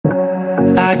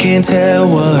I can't tell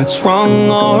what's wrong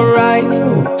or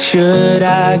right. Should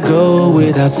I go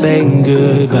without saying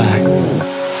goodbye?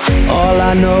 All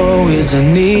I know is I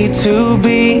need to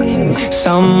be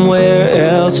somewhere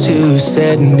else to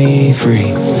set me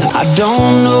free. I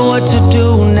don't know what to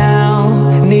do now.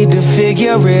 Need to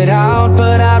figure it out,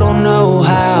 but I don't know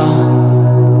how.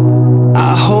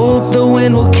 I hope the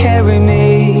wind will carry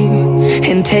me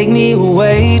and take me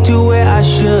away to where I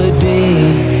should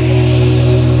be.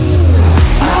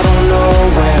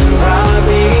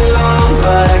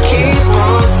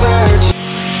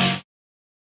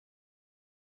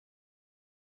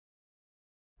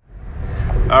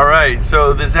 Alright,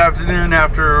 so this afternoon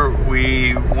after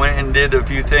we went and did a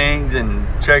few things and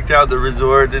checked out the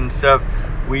resort and stuff,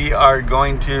 we are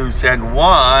going to San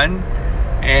Juan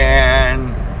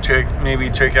and maybe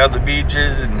check out the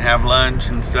beaches and have lunch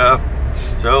and stuff.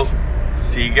 So,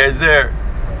 see you guys there.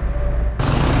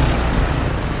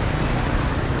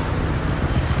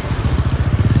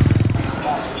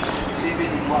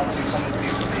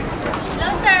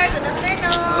 Hello sir, good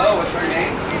afternoon. Hello, what's your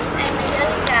name? I'm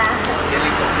Angelica.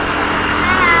 Angelica.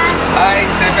 Hi. Hi,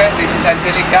 Steven. This is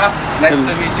Angelica. Nice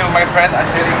to meet you, my friend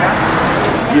Angelica.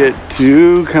 Get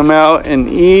to come out and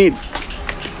eat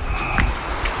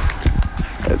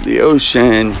at the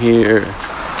ocean here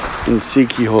in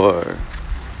Siquijor.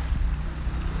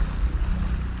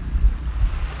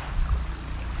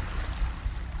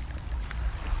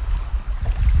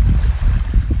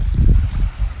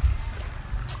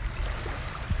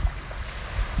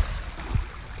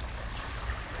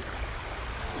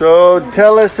 So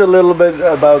tell us a little bit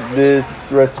about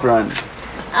this restaurant.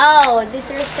 Oh,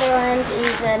 this restaurant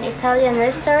is an Italian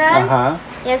restaurant.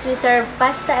 Yes, we serve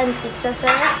pasta and pizza, sir.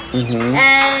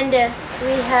 And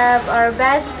we have our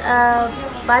best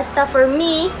pasta for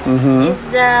me is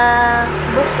the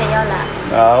buffaiola.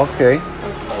 Okay.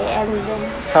 Okay, and then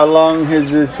How long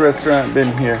has this restaurant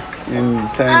been here in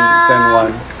San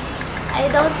Juan? I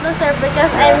don't know, sir,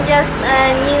 because I'm just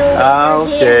new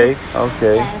okay, here.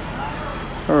 okay. Yes.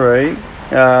 All right.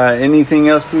 Anything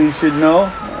else we should know?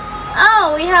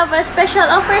 Oh, we have a special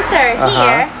offer, sir.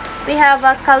 Here we have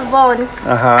a calzone,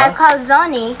 a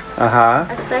calzone,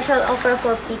 a special offer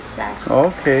for pizza.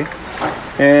 Okay.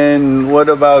 And what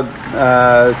about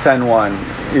San Juan?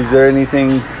 Is there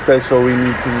anything special we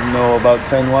need to know about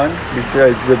San Juan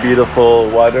besides the beautiful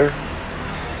water?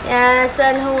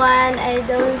 San Juan, I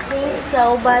don't think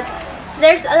so, but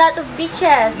there's a lot of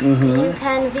beaches you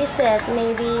can visit.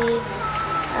 Maybe.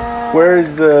 Where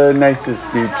is the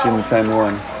nicest beach in San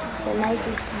Juan? The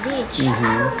nicest beach.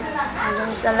 And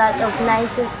there's a lot of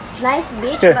nice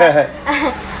beach, but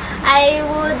I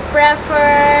would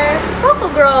prefer Coco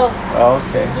Grove.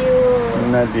 Okay.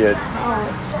 Not yet. Oh,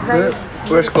 it's very.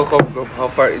 Where's Coco Grove? How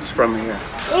far it's from here?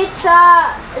 It's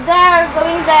there,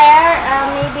 going there,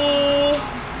 maybe,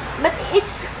 but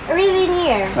it's really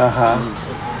near.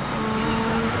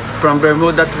 From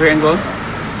Bermuda Triangle?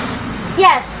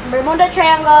 Yes, Bermuda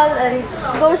Triangle, and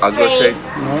go straight. I'll go straight.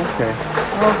 Okay.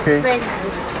 It's Okay. very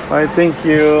nice. All right. Thank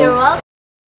you. You're welcome.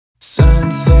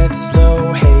 Sunset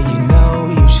slow, hey, you know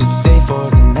you should stay for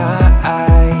the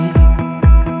night.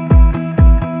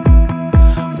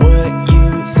 What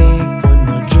you think? One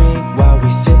more drink while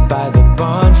we sit by the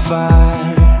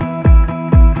bonfire.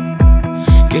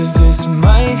 'Cause this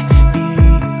might be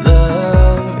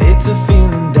love. It's a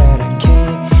feeling that I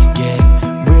can't get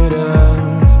rid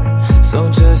of. So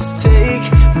just take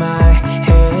my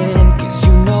hand, 'cause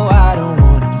you know I don't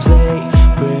wanna play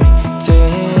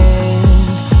pretend.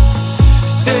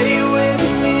 Stay with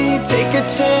me, take a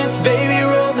chance, baby,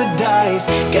 roll the dice.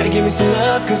 Gotta give me some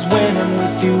love, 'cause when I'm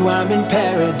with you, I'm in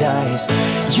paradise.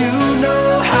 You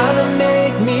know how to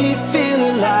make me feel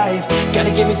alive.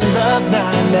 Gotta give me some love,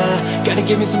 nah, nah. Gotta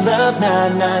give me some love, nah,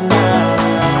 nah, nah.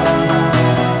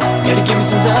 Gotta give me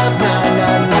some love, nah,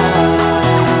 nah, nah.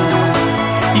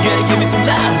 You gotta give me some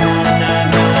love, nah, nah,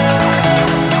 nah.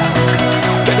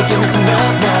 Gotta give me some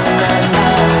love, nah, nah,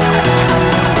 nah.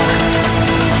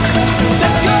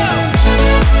 Let's go!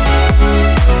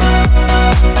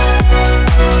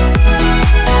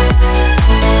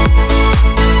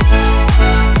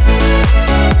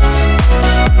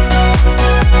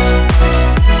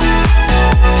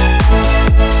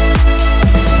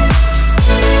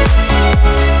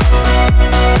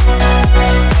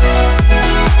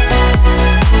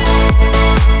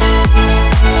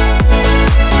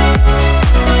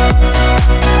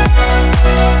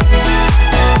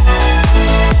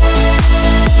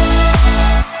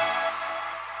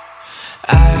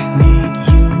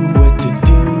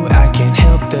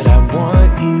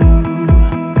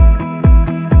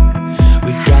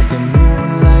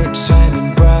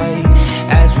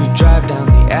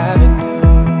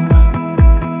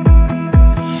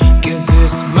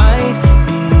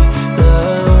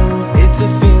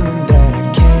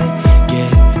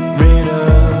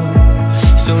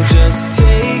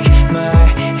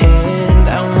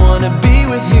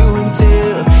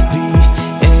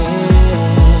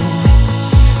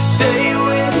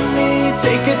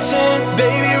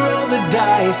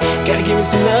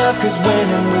 some love, cause when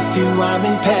I'm with you I'm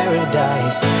in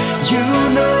paradise. You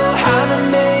know how to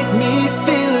make me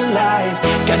feel alive.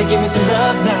 Gotta give me some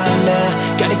love, nah,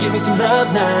 nah. Gotta give me some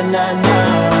love, nah, nah,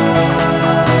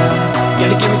 nah.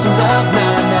 Gotta give me some love,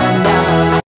 nah, nah,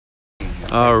 nah.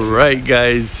 Alright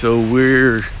guys, so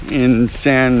we're in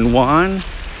San Juan,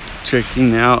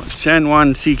 checking out San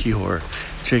Juan Siquijor,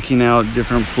 checking out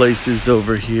different places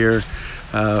over here.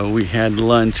 We had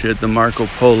lunch at the Marco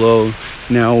Polo.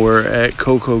 Now we're at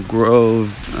Coco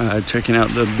Grove, checking out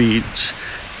the beach.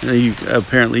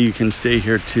 Apparently you can stay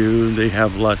here too. They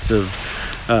have lots of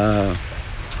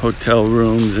hotel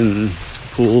rooms and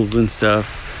pools and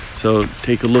stuff. So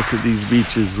take a look at these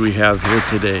beaches we have here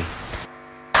today.